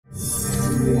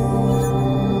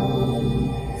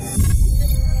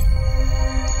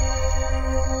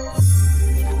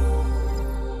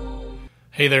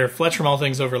Hey there, Fletch from All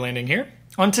Things Overlanding here.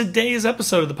 On today's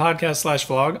episode of the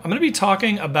podcast/vlog, I'm going to be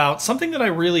talking about something that I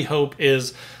really hope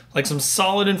is like some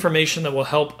solid information that will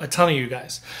help a ton of you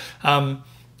guys.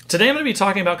 Today I'm going to be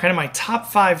talking about kind of my top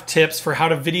 5 tips for how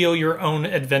to video your own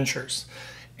adventures.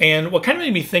 And what kind of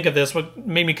made me think of this, what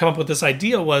made me come up with this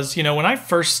idea was, you know, when I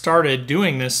first started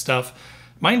doing this stuff,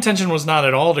 my intention was not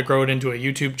at all to grow it into a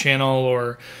YouTube channel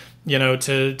or you know,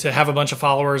 to have a bunch of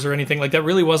followers or anything like that.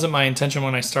 Really wasn't my intention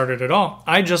when I started at all.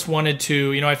 I just wanted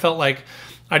to, you know, I felt like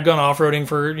I'd gone off-roading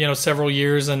for, you know, several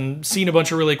years and seen a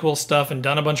bunch of really cool stuff and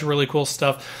done a bunch of really cool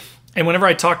stuff. And whenever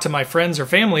I talked to my friends or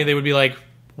family, they would be like,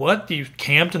 what? You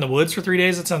camped in the woods for 3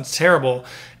 days? That sounds terrible.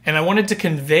 And I wanted to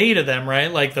convey to them,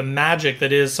 right, like the magic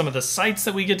that is some of the sights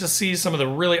that we get to see, some of the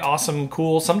really awesome,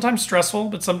 cool, sometimes stressful,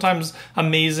 but sometimes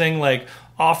amazing, like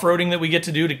off-roading that we get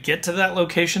to do to get to that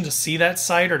location, to see that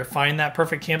site or to find that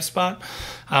perfect camp spot.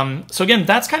 So again,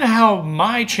 that's kind of how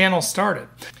my channel started.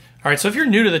 All right, so if you're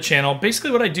new to the channel,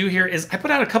 basically what I do here is I put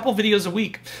out a couple videos a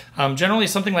week. Generally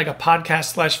something like a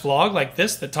podcast/vlog like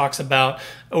this that talks about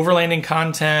overlanding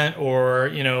content or,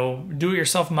 you know,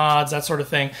 do-it-yourself mods, that sort of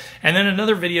thing. And then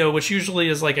another video, which usually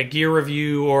is like a gear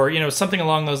review or, you know, something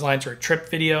along those lines or a trip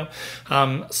video.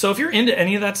 So if you're into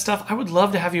any of that stuff, I would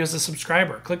love to have you as a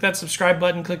subscriber. Click that subscribe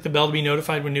button, click the bell to be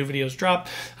notified when new videos drop.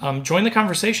 Join the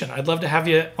conversation. I'd love to have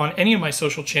you on any of my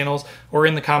social channels or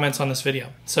in the comments on this video.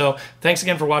 So thanks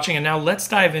again for watching. And now let's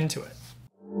dive into it.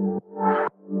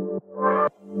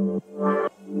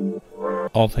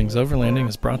 All Things Overlanding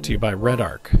is brought to you by Red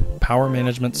Arc, Power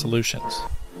Management Solutions,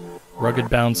 Rugged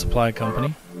Bound Supply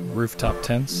Company, rooftop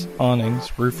tents,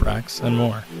 awnings, roof racks, and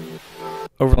more.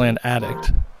 Overland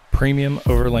Addict, premium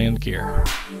overland gear.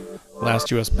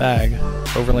 Last US Bag,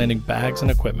 overlanding bags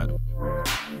and equipment.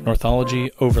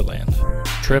 Northology Overland,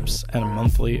 trips and a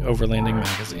monthly overlanding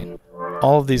magazine.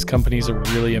 All of these companies are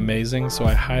really amazing, so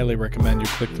I highly recommend you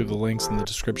click through the links in the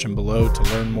description below to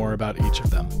learn more about each of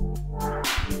them.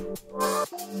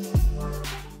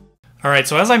 All right,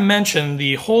 so as I mentioned,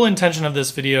 the whole intention of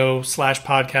this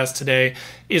video/podcast today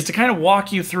is to kind of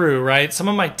walk you through, right, some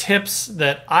of my tips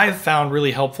that I've found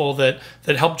really helpful that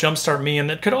help jumpstart me and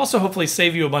that could also hopefully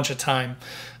save you a bunch of time.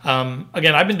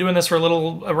 Again, I've been doing this for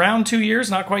around 2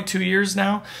 years, not quite 2 years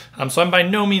now. So I'm by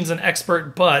no means an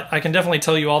expert, but I can definitely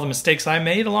tell you all the mistakes I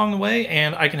made along the way,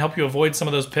 and I can help you avoid some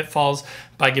of those pitfalls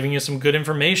by giving you some good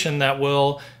information that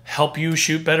will help you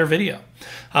shoot better video.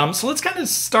 So let's kind of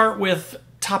start with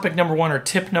topic number 1 or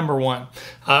tip number 1.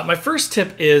 My first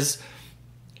tip is,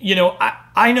 you know,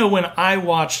 I know when I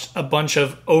watched a bunch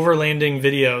of overlanding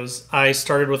videos, I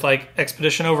started with like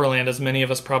Expedition Overland, as many of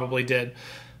us probably did.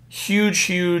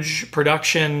 Huge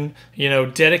production, you know,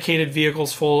 dedicated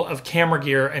vehicles full of camera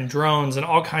gear and drones and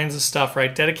all kinds of stuff,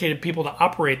 right? Dedicated people to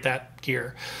operate that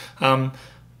gear. And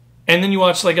then you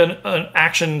watch like an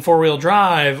action 4-wheel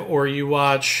drive, or you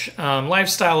watch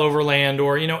Lifestyle Overland,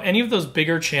 or, you know, any of those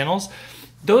bigger channels.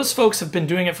 Those folks have been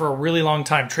doing it for a really long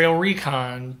time. Trail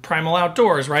Recon, Primal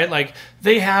Outdoors, right? Like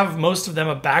they have, most of them,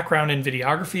 a background in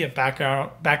videography, a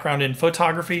background in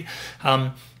photography.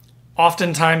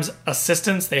 Oftentimes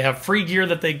assistance, they have free gear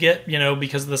that they get, you know,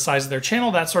 because of the size of their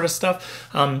channel, that sort of stuff.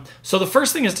 So the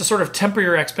first thing is to sort of temper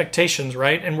your expectations,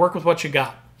 right? And work with what you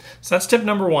got. So that's tip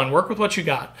number 1, work with what you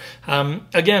got.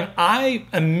 Again, I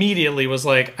immediately was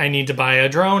like, I need to buy a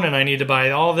drone and I need to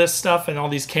buy all this stuff and all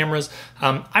these cameras.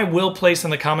 I will place in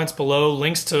the comments below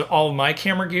links to all of my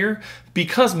camera gear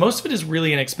because most of it is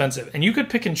really inexpensive and you could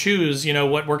pick and choose, you know,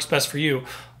 what works best for you.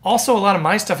 Also, a lot of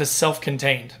my stuff is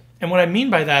self-contained. And what I mean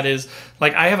by that is,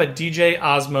 like, I have a DJI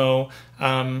Osmo,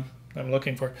 I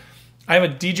have a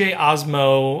DJI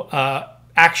Osmo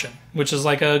Action, which is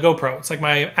like a GoPro. It's like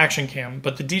my action cam.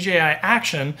 But the DJI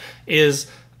Action is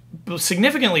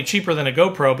significantly cheaper than a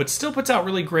GoPro, but still puts out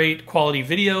really great quality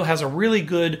video, has a really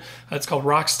good, it's called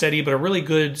Rocksteady, but a really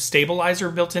good stabilizer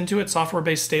built into it,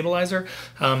 software-based stabilizer.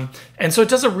 And so it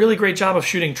does a really great job of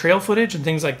shooting trail footage and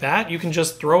things like that. You can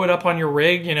just throw it up on your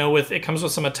rig, you know, it comes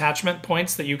with some attachment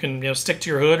points that you can, you know, stick to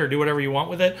your hood or do whatever you want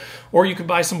with it. Or you could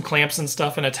buy some clamps and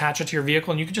stuff and attach it to your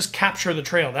vehicle and you can just capture the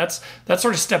trail. That's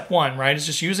sort of step 1, right? It's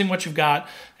just using what you've got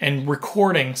and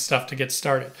recording stuff to get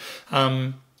started.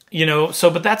 You know, so,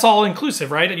 but that's all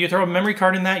inclusive, right? You throw a memory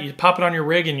card in that, you pop it on your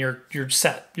rig and you're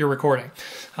set, you're recording.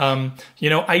 You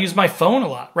know, I use my phone a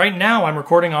lot. Right now I'm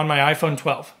recording on my iPhone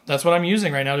 12. That's what I'm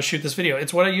using right now to shoot this video.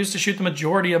 It's what I use to shoot the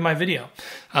majority of my video.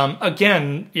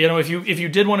 Again, you know, if you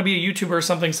did want to be a YouTuber or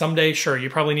something someday, sure, you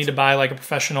probably need to buy like a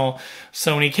professional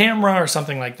Sony camera or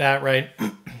something like that, right?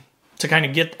 to kind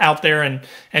of get out there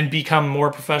and become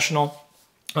more professional.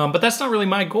 But that's not really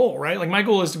my goal, right? Like my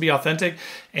goal is to be authentic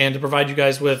and to provide you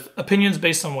guys with opinions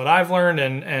based on what I've learned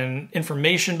and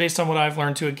information based on what I've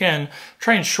learned to, again,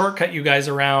 try and shortcut you guys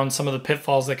around some of the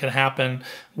pitfalls that can happen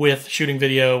with shooting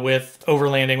video, with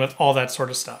overlanding, with all that sort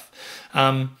of stuff.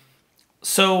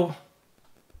 So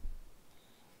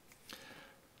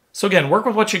again, work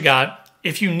with what you got.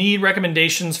 If you need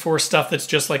recommendations for stuff that's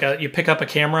just like you pick up a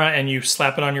camera and you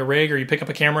slap it on your rig, or you pick up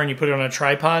a camera and you put it on a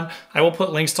tripod, I will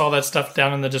put links to all that stuff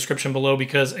down in the description below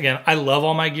because, again, I love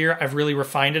all my gear. I've really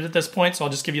refined it at this point, so I'll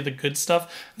just give you the good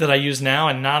stuff that I use now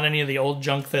and not any of the old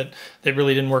junk that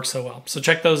really didn't work so well. So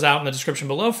check those out in the description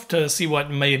below to see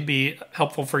what may be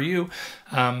helpful for you.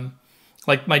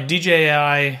 Like my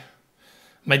DJI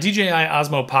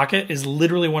Osmo Pocket is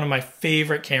literally one of my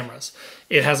favorite cameras.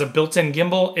 It has a built-in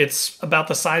gimbal. It's about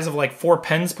the size of like 4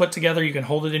 pens put together. You can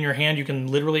hold it in your hand. You can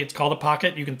literally, it's called a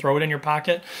pocket. You can throw it in your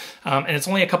pocket. And it's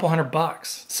only a couple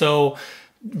 $100. So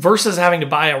versus having to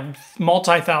buy a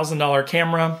multi-$1,000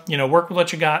 camera, you know, work with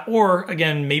what you got, or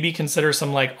again, maybe consider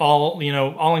some like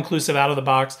all-inclusive out of the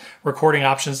box recording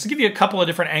options to give you a couple of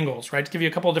different angles, right? To give you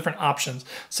a couple of different options,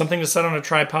 something to set on a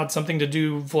tripod, something to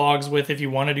do vlogs with if you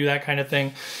want to do that kind of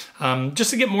thing, just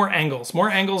to get more angles.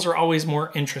 More angles are always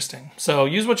more interesting. So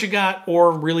use what you got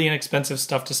or really inexpensive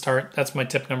stuff to start. That's my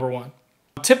tip number 1.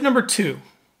 Tip number 2.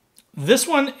 This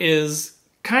one is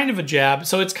kind of a jab,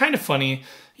 so it's kind of funny.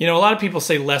 You know, a lot of people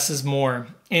say less is more.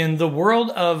 In the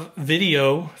world of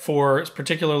video, for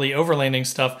particularly overlanding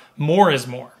stuff, more is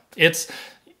more.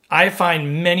 I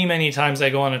find many times I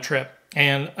go on a trip,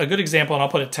 and a good example, and I'll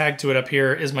put a tag to it up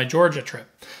here, is my Georgia trip.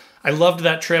 I loved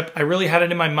that trip. I really had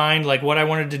it in my mind, like what I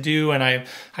wanted to do, and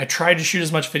I tried to shoot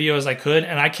as much video as I could,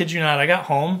 and I kid you not, I got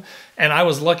home, and I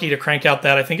was lucky to crank out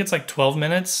that, I think it's like 12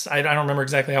 minutes. I don't remember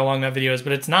exactly how long that video is,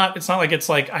 but it's not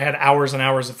like I had hours and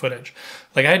hours of footage.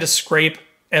 Like I had to scrape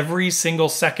every single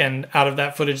second out of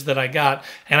that footage that I got.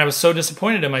 And I was so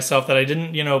disappointed in myself that I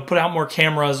didn't, you know, put out more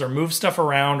cameras or move stuff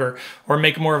around or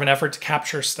make more of an effort to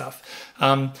capture stuff.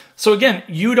 So again,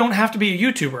 you don't have to be a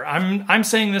YouTuber. I'm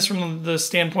saying this from the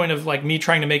standpoint of like me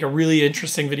trying to make a really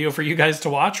interesting video for you guys to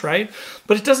watch, right?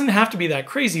 But it doesn't have to be that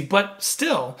crazy, but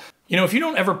still, you know, if you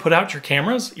don't ever put out your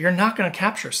cameras, you're not going to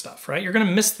capture stuff, right? You're going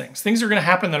to miss things. Things are going to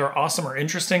happen that are awesome or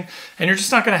interesting, and you're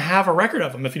just not going to have a record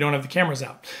of them if you don't have the cameras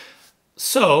out.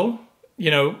 So,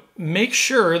 you know, make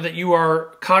sure that you are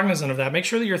cognizant of that. Make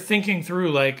sure that you're thinking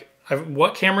through like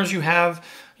what cameras you have.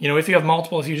 You know, if you have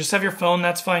multiple, if you just have your phone,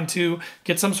 that's fine too.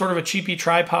 Get some sort of a cheapy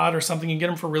tripod or something. You can get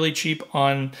them for really cheap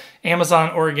on Amazon,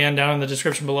 or again, down in the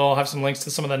description below, I'll have some links to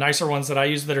some of the nicer ones that I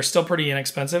use that are still pretty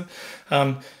inexpensive.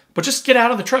 But just get out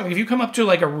of the truck. If you come up to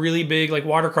like a really big like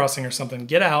water crossing or something,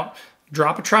 get out,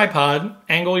 drop a tripod,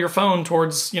 angle your phone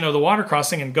towards, you know, the water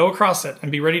crossing and go across it and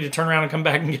be ready to turn around and come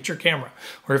back and get your camera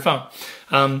or your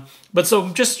phone. But so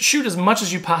just shoot as much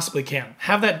as you possibly can.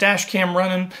 Have that dash cam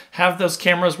running, have those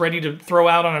cameras ready to throw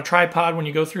out on a tripod when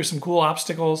you go through some cool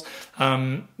obstacles,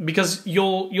 because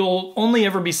you'll only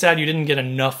ever be sad you didn't get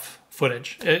enough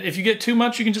footage. If you get too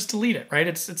much, you can just delete it, right?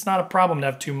 It's not a problem to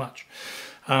have too much.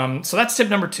 So that's tip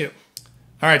number 2.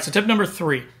 All right, so tip number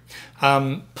 3.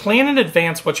 Plan in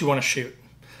advance what you want to shoot.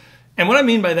 And what I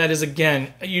mean by that is,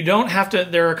 again, you don't have to,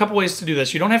 there are a couple ways to do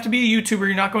this. You don't have to be a YouTuber.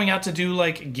 You're not going out to do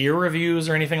like gear reviews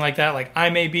or anything like that. Like I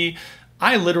may be.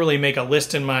 I literally make a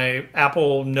list in my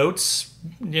Apple Notes,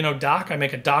 you know, doc. I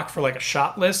make a doc for like a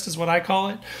shot list is what I call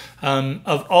it,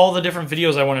 of all the different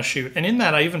videos I want to shoot. And in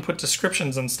that, I even put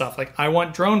descriptions and stuff. Like I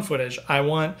want drone footage. I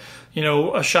want, you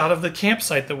know, a shot of the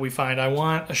campsite that we find. I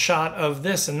want a shot of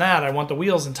this and that. I want the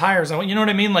wheels and tires. I want, you know what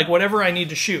I mean? Like whatever I need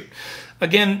to shoot.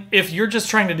 Again, if you're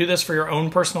just trying to do this for your own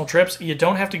personal trips, you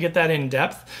don't have to get that in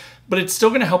depth. But it's still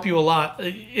going to help you a lot.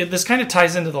 This kind of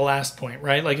ties into the last point,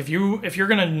 right? Like if you're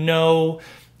going to know,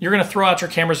 you're going to throw out your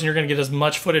cameras and you're going to get as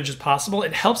much footage as possible,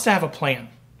 it helps to have a plan,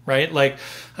 right? Like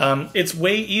it's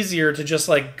way easier to just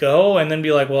like go and then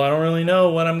be like, well, I don't really know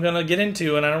what I'm going to get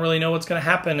into and I don't really know what's going to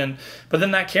happen. But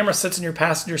then that camera sits in your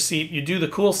passenger seat. You do the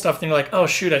cool stuff and you're like, oh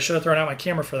shoot, I should have thrown out my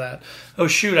camera for that. Oh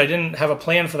shoot, I didn't have a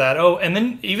plan for that. Oh, and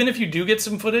then even if you do get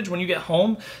some footage when you get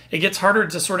home, it gets harder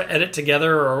to sort of edit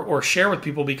together or share with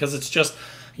people because it's just,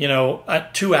 you know,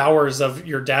 2 hours of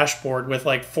your dashboard with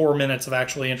like 4 minutes of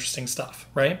actually interesting stuff,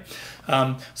 right?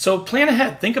 So plan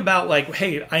ahead. Think about like,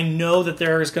 hey, I know that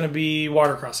there is going to be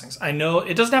water crossings. I know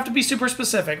it doesn't have to be super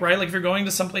specific, right? Like if you're going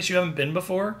to someplace you haven't been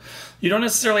before, you don't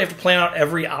necessarily have to plan out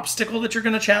every obstacle that you're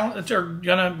going to challenge or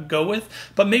going to go with,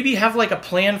 but maybe have like a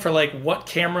plan for like what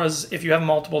cameras, if you have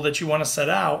multiple, that you want to set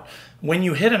out when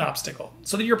you hit an obstacle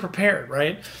so that you're prepared,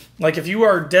 right? Like if you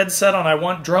are dead set on I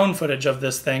want drone footage of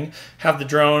this thing, have the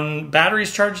drone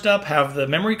batteries charged up, have the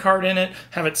memory card in it,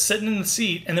 have it sitting in the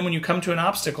seat, and then when you come to an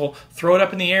obstacle, throw it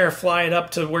up in the air, fly it up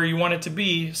to where you want it to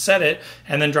be, set it,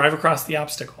 and then drive across the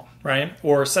obstacle, right?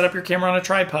 Or set up your camera on a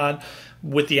tripod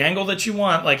with the angle that you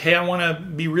want, like, hey, I want to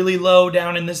be really low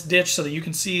down in this ditch so that you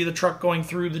can see the truck going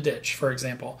through the ditch, for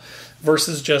example,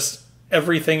 versus just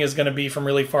everything is going to be from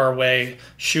really far away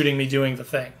shooting me doing the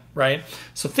thing, right?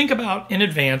 So think about in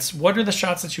advance, what are the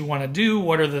shots that you want to do?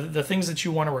 What are the things that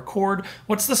you want to record?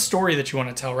 What's the story that you want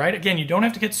to tell, right? Again, you don't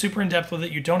have to get super in depth with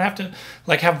it. You don't have to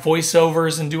like have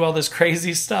voiceovers and do all this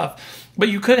crazy stuff, but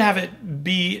you could have it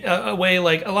be a way,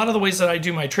 like a lot of the ways that I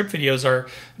do my trip videos are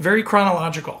very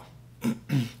chronological.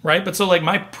 Right? But so like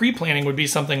my pre-planning would be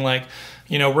something like,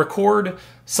 you know, record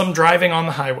some driving on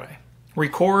the highway,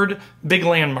 record big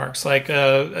landmarks. Like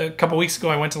a couple weeks ago,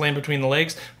 I went to Land Between the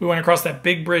Lakes. We went across that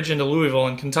big bridge into Louisville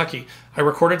in Kentucky. I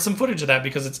recorded some footage of that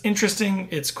because it's interesting.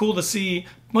 It's cool to see.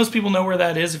 Most people know where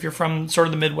that is if you're from sort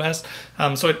of the Midwest.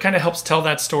 So it kind of helps tell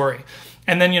that story.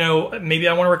 And then, you know, maybe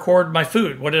I want to record my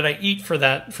food. What did I eat for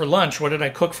lunch? What did I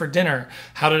cook for dinner?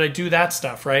 How did I do that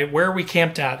stuff, right? Where are we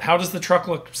camped at? How does the truck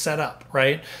look set up,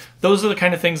 right? Those are the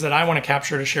kind of things that I want to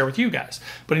capture to share with you guys.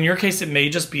 But in your case, it may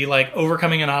just be like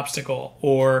overcoming an obstacle,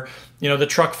 or, you know, the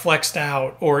truck flexed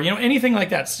out, or, you know, anything like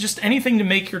that. It's just anything to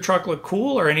make your truck look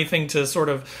cool, or anything to sort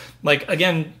of like,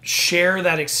 again, share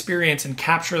that experience and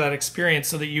capture that experience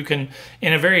so that you can,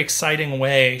 in a very exciting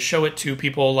way, show it to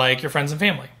people like your friends and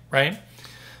family, right?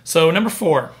 So number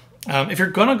 4, if you're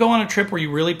going to go on a trip where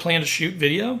you really plan to shoot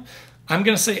video, I'm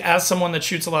going to say, as someone that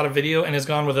shoots a lot of video and has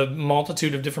gone with a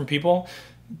multitude of different people,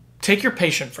 take your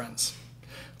patient friends.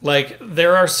 Like,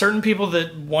 there are certain people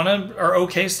that are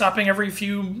okay stopping every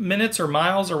few minutes or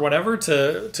miles or whatever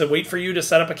to wait for you to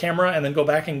set up a camera and then go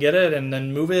back and get it and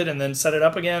then move it and then set it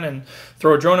up again and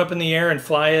throw a drone up in the air and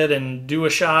fly it and do a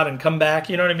shot and come back,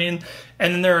 you know what I mean?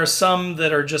 And then there are some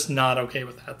that are just not okay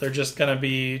with that. They're just going to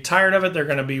be tired of it. They're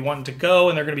going to be wanting to go,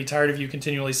 and they're going to be tired of you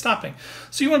continually stopping.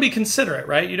 So you want to be considerate,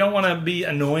 right? You don't want to be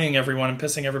annoying everyone and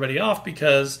pissing everybody off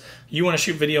because you want to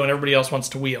shoot video and everybody else wants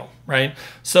to wheel, right?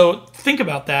 So think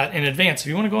about that in advance. If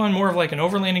you want to go on more of like an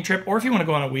overlanding trip, or if you want to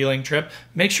go on a wheeling trip,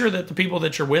 make sure that the people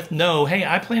that you're with know, hey,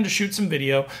 I plan to shoot some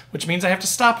video, which means I have to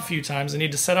stop a few times. I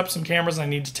need to set up some cameras. I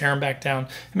need to tear them back down,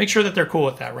 and make sure that they're cool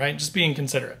with that, right? Just being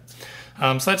considerate.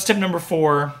 So that's tip number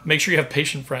 4. Make sure you have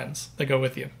patient friends that go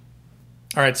with you.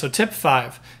 All right, so tip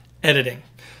 5, editing.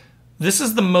 This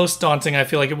is the most daunting, I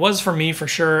feel like. It was for me for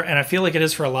sure, and I feel like it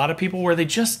is for a lot of people, where they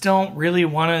just don't really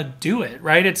want to do it,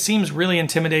 right? It seems really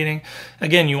intimidating.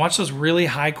 Again, you watch those really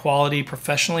high quality,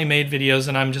 professionally made videos,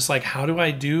 and I'm just like, how do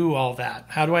I do all that?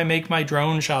 How do I make my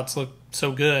drone shots look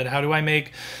so good? How do I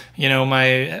make, you know,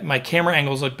 my camera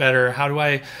angles look better? How do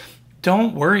I...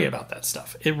 Don't worry about that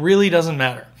stuff. It really doesn't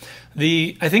matter.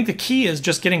 I think the key is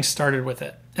just getting started with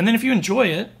it. And then if you enjoy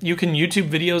it, you can YouTube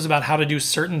videos about how to do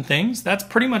certain things. That's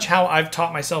pretty much how I've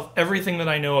taught myself everything that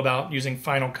I know about using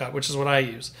Final Cut, which is what I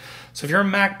use. So if you're a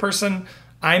Mac person,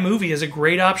 iMovie is a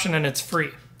great option and it's free.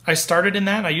 I started in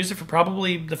that, and I used it for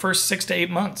probably the first 6 to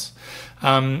 8 months.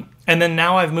 And then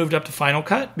now I've moved up to Final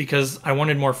Cut because I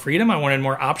wanted more freedom. I wanted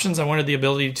more options. I wanted the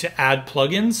ability to add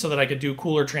plugins so that I could do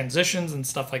cooler transitions and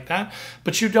stuff like that.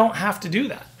 But you don't have to do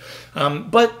that.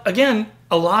 But again,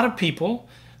 a lot of people,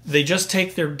 they just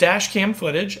take their dash cam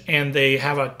footage and they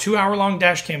have a 2-hour-long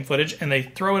dash cam footage and they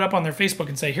throw it up on their Facebook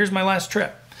and say, here's my last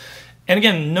trip. And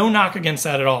again, no knock against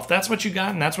that at all. If that's what you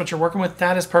got and that's what you're working with,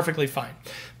 that is perfectly fine.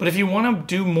 But if you want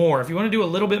to do more, if you want to do a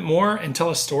little bit more and tell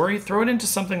a story, throw it into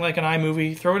something like an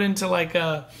iMovie, throw it into like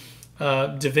a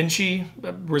DaVinci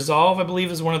Resolve, I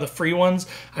believe, is one of the free ones.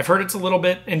 I've heard it's a little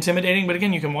bit intimidating, but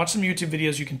again, you can watch some YouTube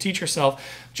videos, you can teach yourself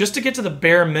just to get to the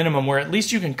bare minimum where at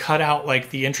least you can cut out like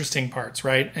the interesting parts,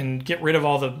 right? And get rid of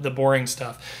all the boring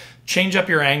stuff. Change up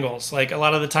your angles. Like a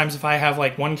lot of the times if I have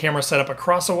like one camera set up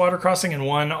across a water crossing and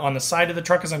one on the side of the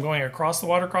truck as I'm going across the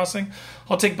water crossing,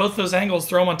 I'll take both those angles,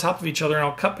 throw them on top of each other, and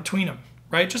I'll cut between them,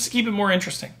 right? Just to keep it more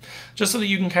interesting. Just so that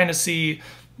you can kind of see,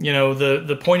 you know,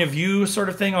 the point of view sort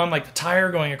of thing on like the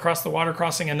tire going across the water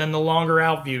crossing, and then the longer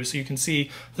out view so you can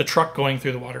see the truck going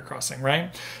through the water crossing,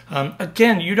 right?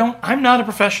 Again, I'm not a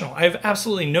professional. I have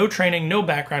absolutely no training, no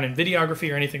background in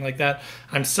videography or anything like that.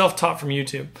 I'm self-taught from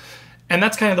YouTube. And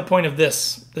that's kind of the point of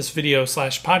this video /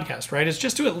 podcast, right? Is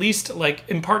just to at least like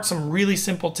impart some really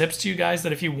simple tips to you guys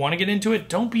that if you want to get into it,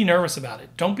 don't be nervous about it.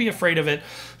 Don't be afraid of it,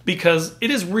 because it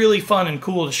is really fun and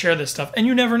cool to share this stuff. And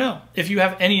you never know. If you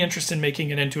have any interest in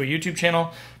making it into a YouTube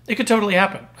channel, it could totally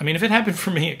happen. I mean, if it happened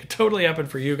for me, it could totally happen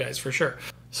for you guys for sure.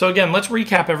 So again, let's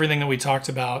recap everything that we talked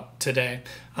about today.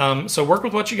 So work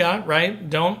with what you got, right?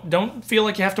 Don't feel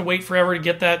like you have to wait forever to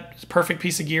get that perfect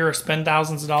piece of gear or spend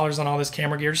thousands of dollars on all this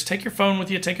camera gear. Just take your phone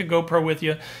with you, take a GoPro with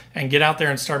you, and get out there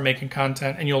and start making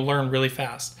content, and you'll learn really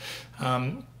fast.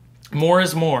 More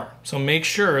is more. So make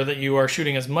sure that you are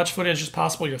shooting as much footage as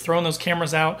possible. You're throwing those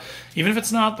cameras out. Even if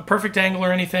it's not the perfect angle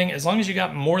or anything, as long as you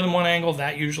got more than one angle,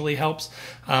 that usually helps.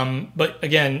 But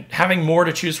again, having more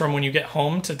to choose from when you get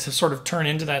home to sort of turn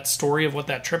into that story of what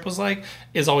that trip was like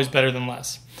is always better than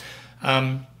less.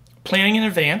 Planning in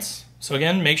advance. So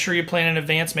again, make sure you plan in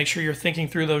advance. Make sure you're thinking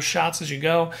through those shots as you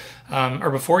go, or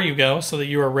before you go, so that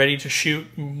you are ready to shoot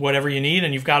whatever you need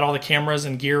and you've got all the cameras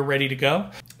and gear ready to go.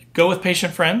 Go with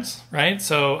patient friends, right?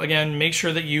 So again, make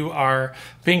sure that you are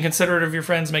being considerate of your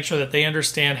friends. Make sure that they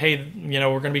understand, hey, you know,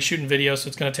 we're going to be shooting video, so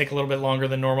it's going to take a little bit longer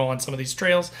than normal on some of these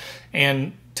trails,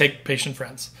 and take patient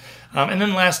friends. And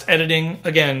then last, editing.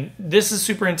 Again, this is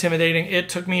super intimidating. It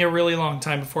took me a really long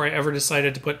time before I ever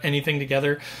decided to put anything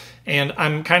together. And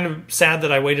I'm kind of sad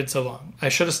that I waited so long. I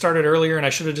should have started earlier, and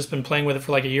I should have just been playing with it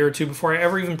for like a year or two before I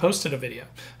ever even posted a video.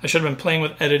 I should have been playing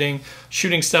with editing,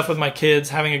 shooting stuff with my kids,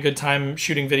 having a good time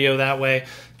shooting video that way,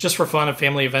 just for fun at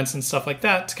family events and stuff like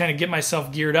that, to kind of get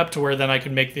myself geared up to where then I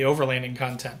could make the overlanding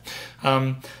content.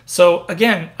 So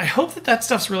again, I hope that that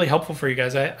stuff's really helpful for you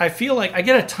guys. I feel like I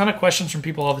get a ton of questions from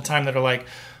people all the time that are like,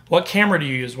 what camera do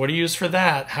you use? What do you use for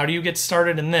that? How do you get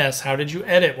started in this? How did you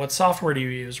edit? What software do you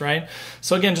use, right?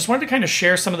 So again, just wanted to kind of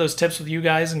share some of those tips with you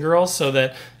guys and girls, so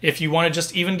that if you want to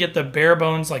just even get the bare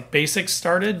bones like basics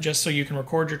started, just so you can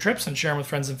record your trips and share them with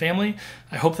friends and family,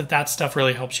 I hope that that stuff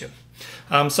really helps you.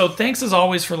 So thanks as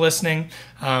always for listening.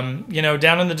 You know,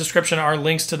 down in the description are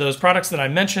links to those products that I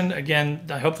mentioned. Again,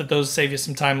 I hope that those save you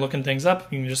some time looking things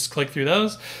up. You can just click through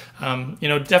those. You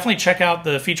know, definitely check out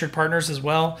the featured partners as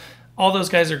well. All those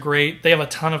guys are great. They have a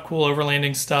ton of cool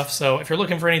overlanding stuff. So if you're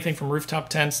looking for anything from rooftop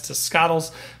tents to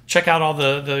scottles, check out all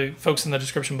the folks in the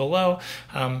description below.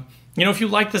 You know, if you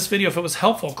like this video, if it was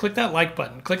helpful, click that like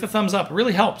button, click the thumbs up. It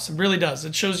really helps. It really does.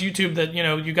 It shows YouTube that, you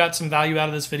know, you got some value out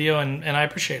of this video, and I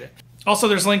appreciate it. Also,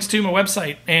 there's links to my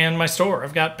website and my store.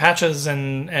 I've got patches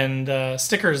and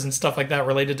stickers and stuff like that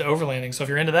related to overlanding. So if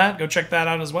you're into that, go check that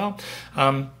out as well.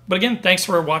 But again, thanks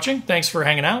for watching. Thanks for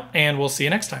hanging out, and we'll see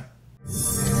you next time.